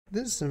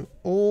This is some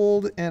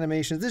old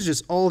animations. This is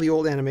just all the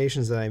old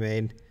animations that I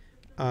made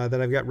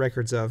that I've got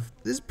records of.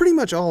 This is pretty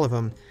much all of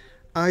them.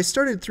 I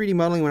started 3D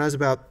modeling when I was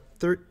about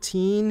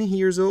 13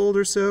 years old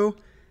or so.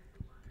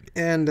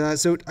 And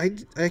so I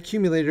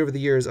accumulated over the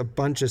years a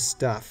bunch of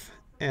stuff.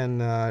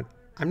 And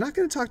I'm not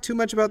going to talk too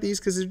much about these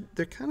because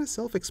they're kind of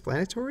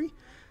self-explanatory.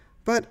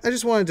 But I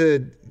just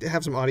wanted to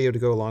have some audio to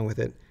go along with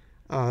it.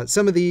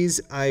 Some of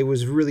these I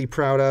was really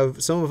proud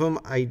of. Some of them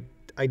I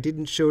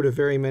didn't show to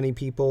very many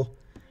people.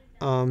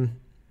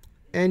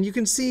 And you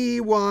can see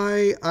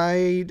why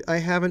I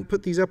haven't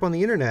put these up on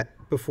the internet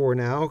before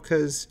now,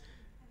 because,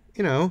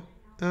 you know,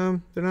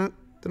 they're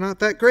not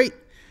that great.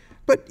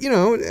 But, you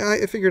know,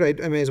 I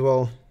figured I may as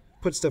well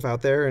put stuff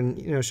out there and,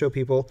 you know, show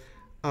people.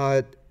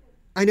 I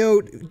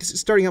know,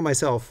 starting out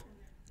myself,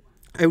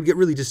 I would get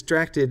really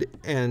distracted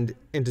and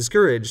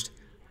discouraged.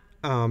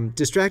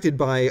 Distracted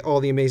by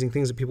all the amazing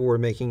things that people were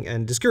making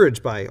and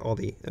discouraged by all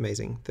the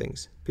amazing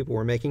things people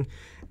were making.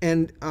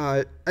 And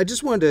I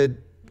just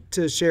wanted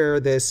to share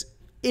this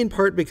in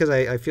part because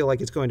I feel like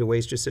it's going to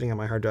waste just sitting on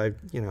my hard drive,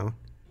 you know,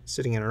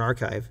 sitting in an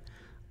archive.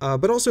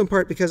 But also in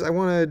part because I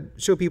want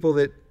to show people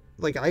that,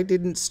 like, I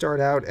didn't start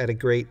out at a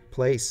great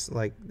place.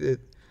 Like,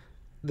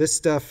 this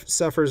stuff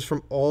suffers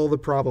from all the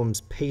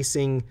problems: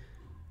 pacing,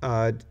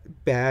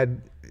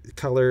 bad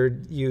color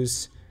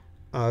use,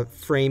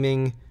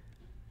 framing,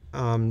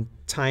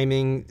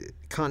 timing,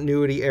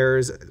 continuity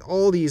errors,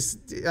 all these.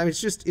 I mean,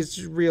 it's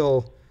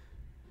real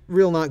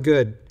not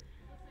good.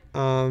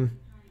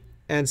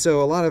 And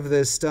so a lot of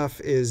this stuff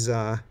is,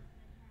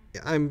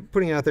 I'm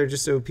putting it out there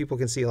just so people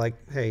can see, like,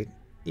 hey,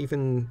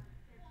 even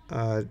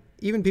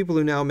people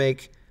who now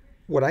make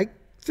what I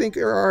think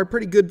are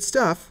pretty good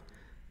stuff,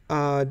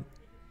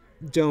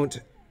 don't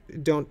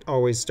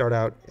always start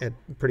out at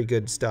pretty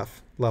good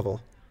stuff level.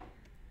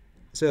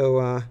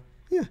 So,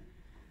 yeah.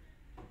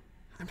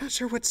 I'm not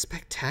sure what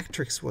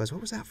Spectatrix was.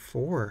 What was that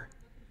for?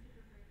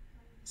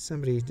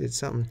 Somebody did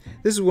something.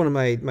 This is one of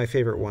my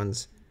favorite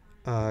ones,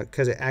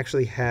 because it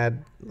actually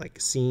had, like,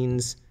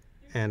 scenes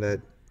and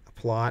a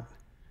plot.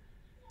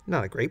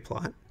 Not a great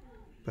plot,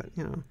 but,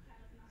 you know,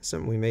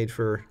 something we made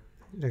for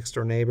Next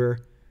Door Neighbor.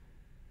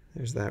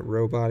 There's that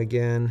robot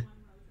again.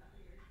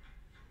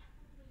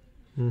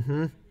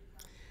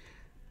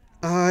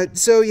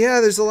 So yeah,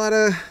 there's a lot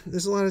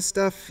of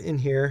stuff in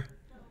here.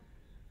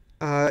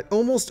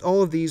 Almost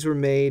all of these were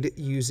made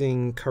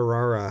using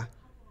Carrara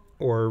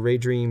or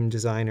Raydream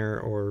Designer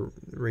or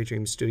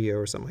Raydream Studio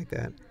or something like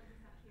that.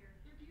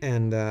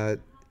 And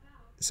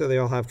so they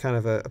all have kind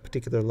of a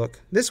particular look.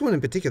 This one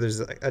in particular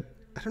is, I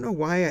don't know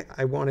why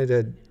I wanted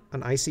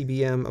an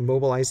ICBM, a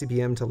mobile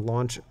ICBM, to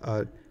launch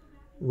a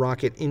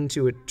rocket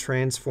into a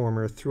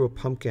transformer through a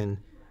pumpkin.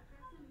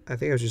 I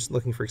think I was just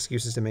looking for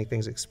excuses to make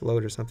things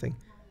explode or something.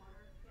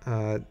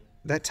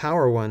 That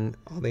tower one,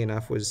 oddly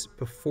enough, was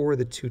before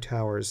the two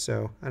towers,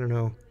 so I don't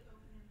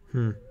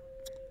know.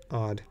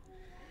 Odd.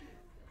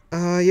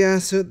 Yeah,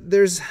 so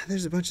there's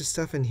a bunch of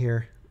stuff in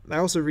here. I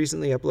also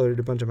recently uploaded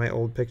a bunch of my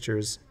old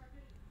pictures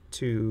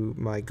to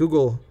my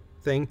Google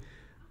thing,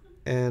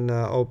 and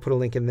I'll put a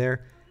link in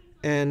there.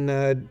 And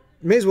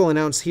may as well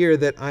announce here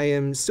that I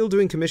am still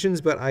doing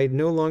commissions, but I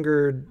no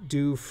longer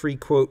do free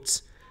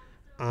quotes.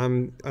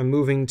 I'm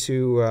moving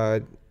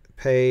to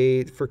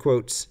pay for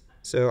quotes.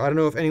 So I don't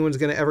know if anyone's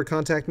going to ever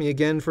contact me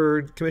again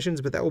for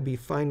commissions, but that will be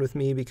fine with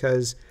me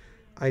because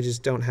I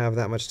just don't have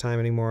that much time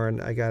anymore,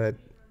 and I gotta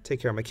take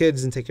care of my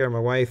kids and take care of my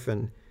wife,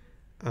 and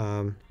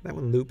that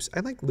one loops.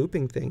 I like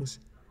looping things.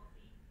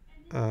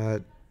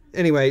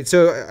 Anyway,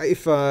 so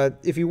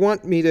if you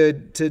want me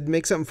to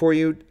make something for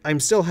you, I'm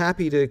still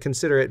happy to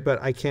consider it,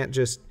 but I can't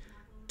just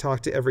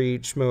talk to every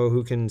schmo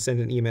who can send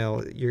an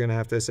email. You're going to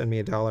have to send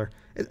me $1.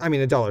 I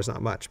mean, $1's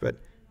not much, but,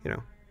 you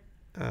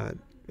know,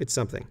 it's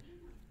something.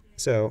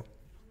 So,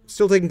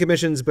 still taking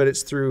commissions, but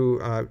it's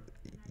through,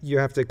 you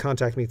have to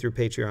contact me through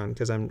Patreon,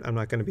 because I'm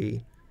not going to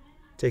be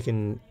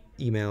taking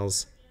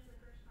emails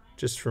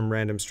just from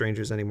random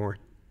strangers anymore.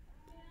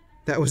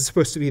 That was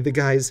supposed to be the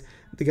guys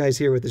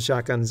here with the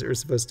shotguns are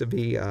supposed to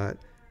be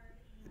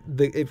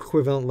the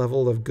equivalent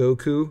level of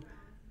Goku,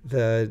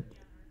 the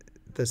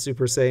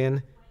Super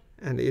Saiyan,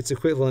 and it's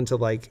equivalent to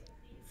like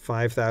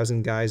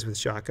 5,000 guys with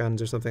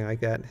shotguns or something like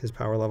that, his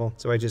power level.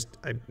 So I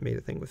made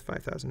a thing with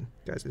 5,000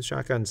 guys with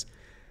shotguns.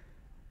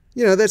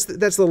 You know, that's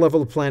the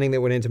level of planning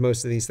that went into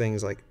most of these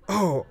things. Like,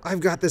 oh, I've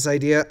got this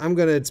idea. I'm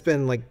going to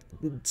spend like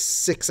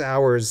 6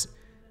 hours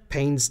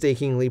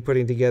painstakingly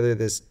putting together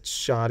this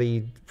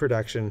shoddy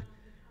production.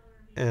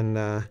 And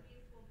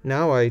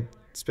now I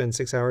spend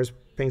 6 hours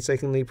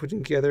painstakingly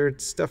putting together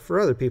stuff for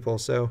other people.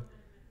 So,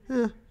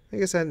 I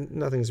guess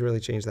nothing's really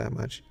changed that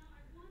much.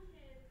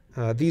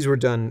 These were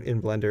done in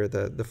Blender,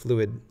 the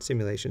fluid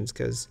simulations,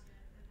 because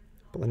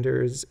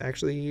Blender is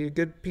actually a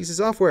good piece of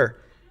software.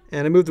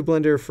 And I moved to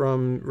Blender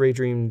from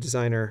Raydream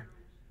Designer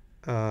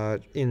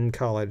in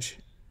college.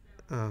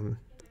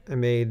 I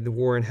made The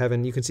War in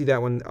Heaven. You can see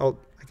that one.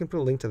 I can put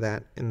a link to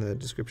that in the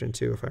description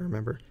too, if I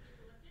remember.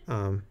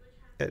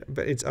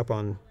 But it's up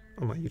on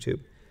my YouTube.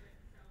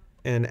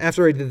 And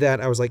after I did that,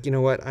 I was like, you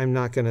know what? I'm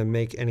not going to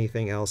make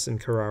anything else in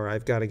Carrara.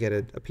 I've got to get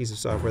a piece of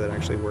software that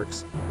actually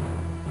works.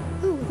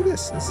 Oh, look at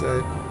this. It's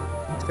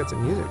got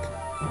some music.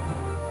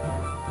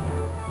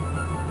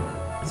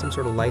 Some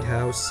sort of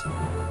lighthouse.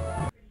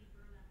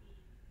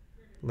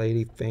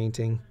 Lady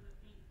fainting.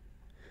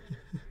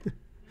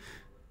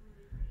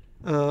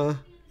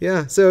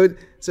 Yeah, so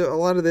a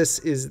lot of this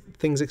is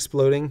things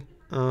exploding,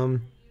 because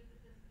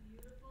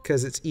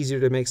it's easier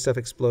to make stuff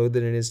explode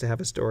than it is to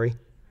have a story.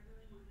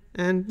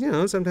 And, you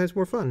know, sometimes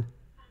more fun.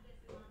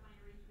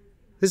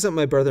 This is something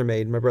my brother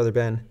made, my brother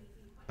Ben.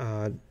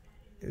 It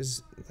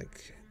was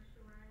like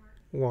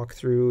walk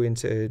through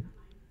into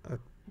a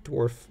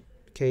dwarf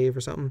cave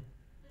or something.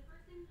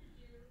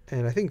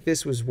 And I think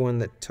this was one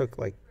that took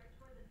like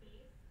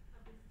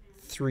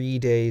 3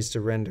 days to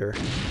render.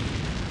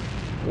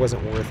 It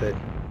wasn't worth it.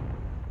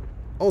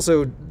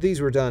 Also, these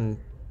were done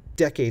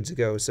decades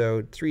ago,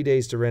 so 3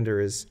 days to render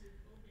is,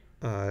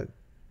 you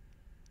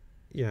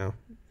know,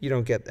 you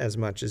don't get as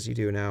much as you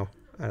do now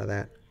out of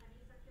that.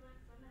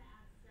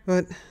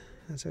 But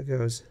that's how it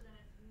goes.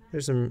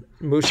 There's some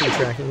motion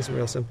tracking, some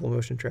real simple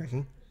motion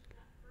tracking.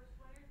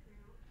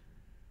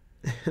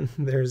 And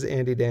there's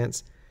Andy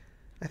Dance.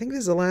 I think this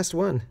is the last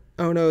one.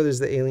 Oh no, there's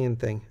the alien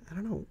thing. I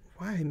don't know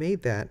why I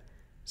made that.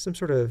 Some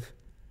sort of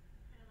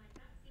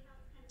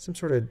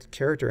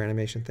character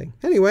animation thing.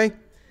 Anyway,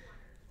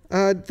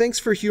 thanks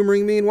for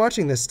humoring me and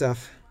watching this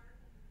stuff.